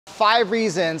5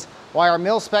 reasons why our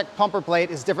Milspec bumper plate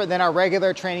is different than our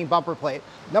regular training bumper plate.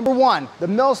 Number 1, the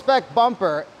Milspec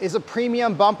bumper is a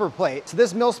premium bumper plate. So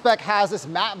this Milspec has this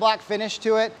matte black finish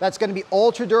to it that's gonna be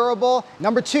ultra durable.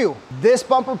 Number 2, this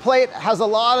bumper plate has a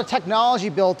lot of technology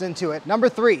built into it. Number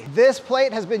 3, this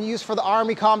plate has been used for the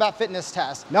Army Combat Fitness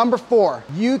Test. Number 4,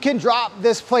 you can drop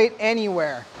this plate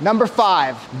anywhere. Number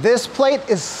 5, this plate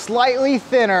is slightly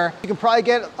thinner. You can probably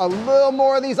get a little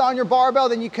more of these on your barbell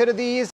than you could of these.